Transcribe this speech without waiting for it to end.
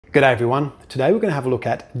G'day everyone. Today we're going to have a look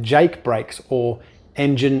at Jake brakes or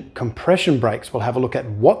engine compression brakes. We'll have a look at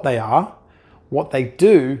what they are, what they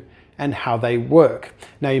do, and how they work.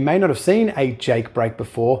 Now you may not have seen a Jake brake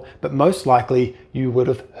before, but most likely you would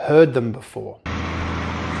have heard them before.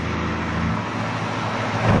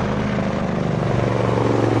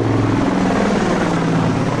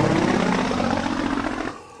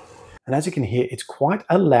 And as you can hear, it's quite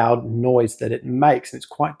a loud noise that it makes, and it's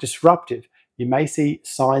quite disruptive. You may see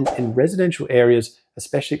signs in residential areas,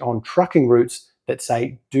 especially on trucking routes, that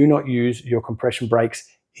say, do not use your compression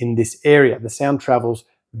brakes in this area. The sound travels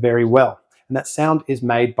very well. And that sound is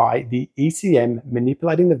made by the ECM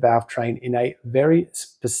manipulating the valve train in a very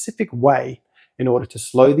specific way in order to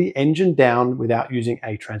slow the engine down without using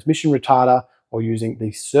a transmission retarder or using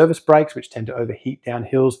the service brakes, which tend to overheat down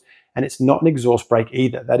hills. And it's not an exhaust brake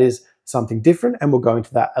either. That is something different, and we'll go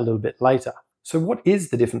into that a little bit later. So what is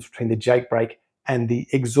the difference between the Jake brake and the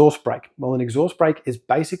exhaust brake? Well, an exhaust brake is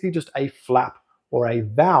basically just a flap or a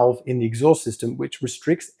valve in the exhaust system which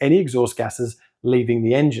restricts any exhaust gases leaving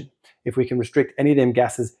the engine. If we can restrict any of them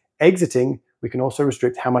gases exiting, we can also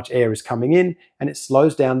restrict how much air is coming in, and it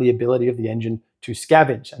slows down the ability of the engine to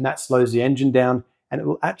scavenge, and that slows the engine down, and it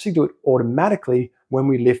will actually do it automatically when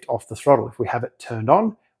we lift off the throttle. If we have it turned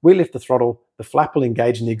on, we lift the throttle, the flap will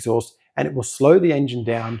engage in the exhaust, and it will slow the engine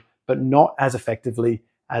down, but not as effectively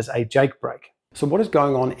as a Jake brake. So what is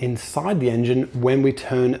going on inside the engine when we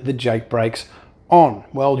turn the Jake brakes on?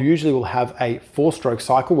 Well, usually we'll have a 4-stroke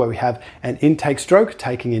cycle where we have an intake stroke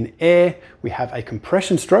taking in air, we have a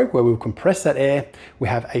compression stroke where we'll compress that air, we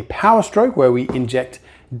have a power stroke where we inject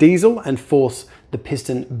diesel and force the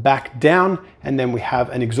piston back down, and then we have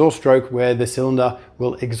an exhaust stroke where the cylinder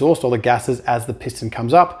will exhaust all the gases as the piston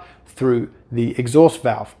comes up through the exhaust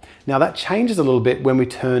valve. Now that changes a little bit when we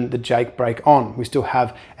turn the Jake brake on. We still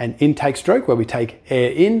have an intake stroke where we take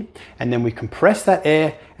air in and then we compress that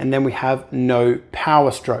air, and then we have no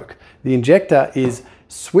power stroke. The injector is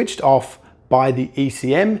switched off by the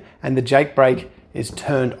ECM and the Jake brake is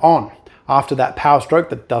turned on. After that power stroke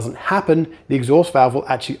that doesn't happen, the exhaust valve will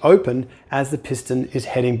actually open as the piston is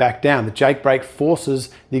heading back down. The Jake brake forces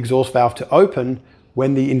the exhaust valve to open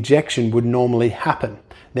when the injection would normally happen.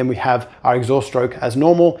 Then we have our exhaust stroke as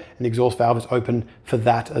normal, and the exhaust valve is open for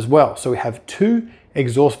that as well. So we have 2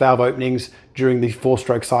 exhaust valve openings during the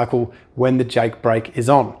 4-stroke cycle when the Jake brake is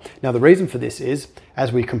on. Now the reason for this is,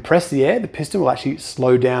 as we compress the air, the piston will actually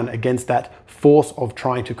slow down against that force of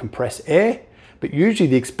trying to compress air, but usually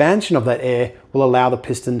the expansion of that air will allow the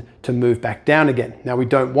piston to move back down again. Now we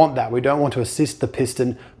don't want that. We don't want to assist the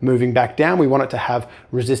piston moving back down. We want it to have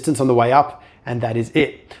resistance on the way up, and that is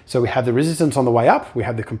it. So we have the resistance on the way up, we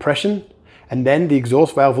have the compression, and then the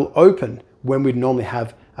exhaust valve will open when we'd normally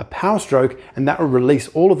have a power stroke, and that will release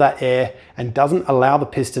all of that air and doesn't allow the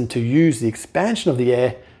piston to use the expansion of the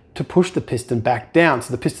air to push the piston back down.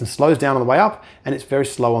 So the piston slows down on the way up, and it's very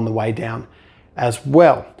slow on the way down as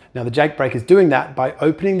well. Now the Jake brake is doing that by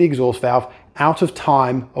opening the exhaust valve out of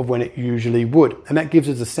time of when it usually would. And that gives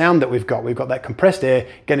us the sound that we've got. We've got that compressed air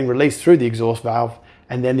getting released through the exhaust valve,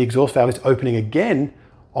 and then the exhaust valve is opening again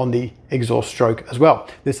on the exhaust stroke as well.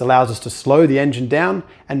 This allows us to slow the engine down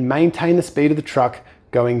and maintain the speed of the truck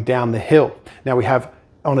going down the hill. Now we have,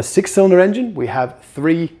 on a 6-cylinder engine, we have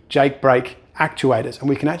 3 Jake brake actuators, and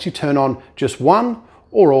we can actually turn on just one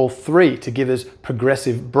or all 3 to give us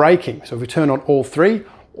progressive braking. So if we turn on all 3,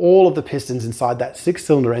 all of the pistons inside that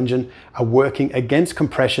 6-cylinder engine are working against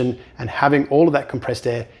compression and having all of that compressed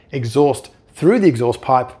air exhaust through the exhaust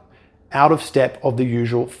pipe out of step of the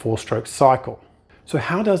usual 4-stroke cycle. So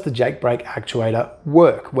how does the Jake brake actuator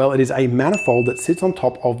work? Well, it is a manifold that sits on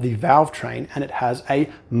top of the valve train, and it has a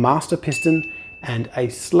master piston and a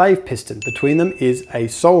slave piston. Between them is a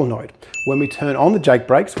solenoid. When we turn on the Jake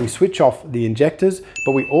brakes, we switch off the injectors,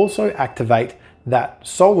 but we also activate that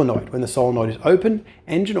solenoid. When the solenoid is open,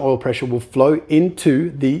 engine oil pressure will flow into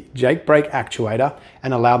the Jake brake actuator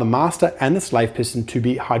and allow the master and the slave piston to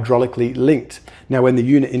be hydraulically linked. Now when the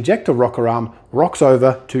unit injector rocker arm rocks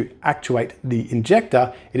over to actuate the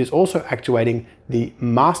injector, it is also actuating the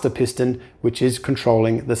master piston, which is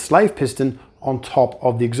controlling the slave piston on top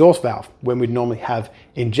of the exhaust valve. When we'd normally have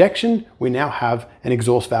injection, we now have an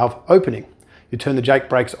exhaust valve opening. You turn the Jake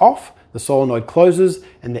brakes off, the solenoid closes,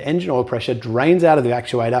 and the engine oil pressure drains out of the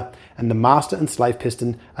actuator, and the master and slave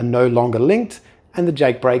piston are no longer linked, and the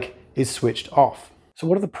Jake brake is switched off. So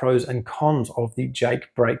what are the pros and cons of the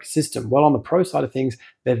Jake brake system? Well, on the pro side of things,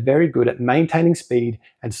 they're very good at maintaining speed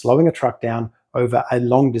and slowing a truck down over a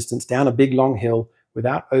long distance, down a big long hill,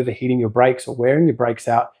 without overheating your brakes or wearing your brakes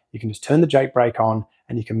out. You can just turn the Jake brake on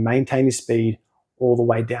and you can maintain your speed all the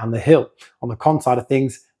way down the hill. On the con side of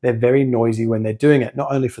things, they're very noisy when they're doing it,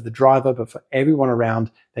 not only for the driver, but for everyone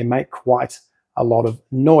around. They make quite a lot of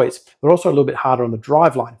noise. They're also a little bit harder on the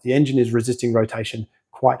driveline. If the engine is resisting rotation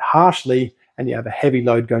quite harshly and you have a heavy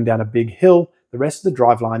load going down a big hill, the rest of the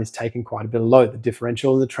driveline is taking quite a bit of load. The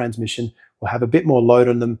differential and the transmission will have a bit more load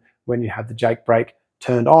on them when you have the Jake brake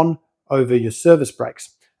turned on over your service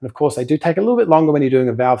brakes. And of course, they do take a little bit longer when you're doing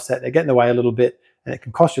a valve set. They get in the way a little bit, and it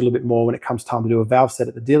can cost you a little bit more when it comes time to do a valve set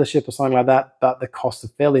at the dealership or something like that, but the costs are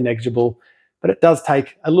fairly negligible. But it does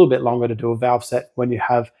take a little bit longer to do a valve set when you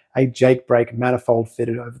have a Jake brake manifold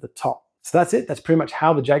fitted over the top. So that's it. That's pretty much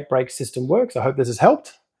how the Jake brake system works. I hope this has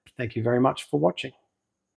helped. Thank you very much for watching.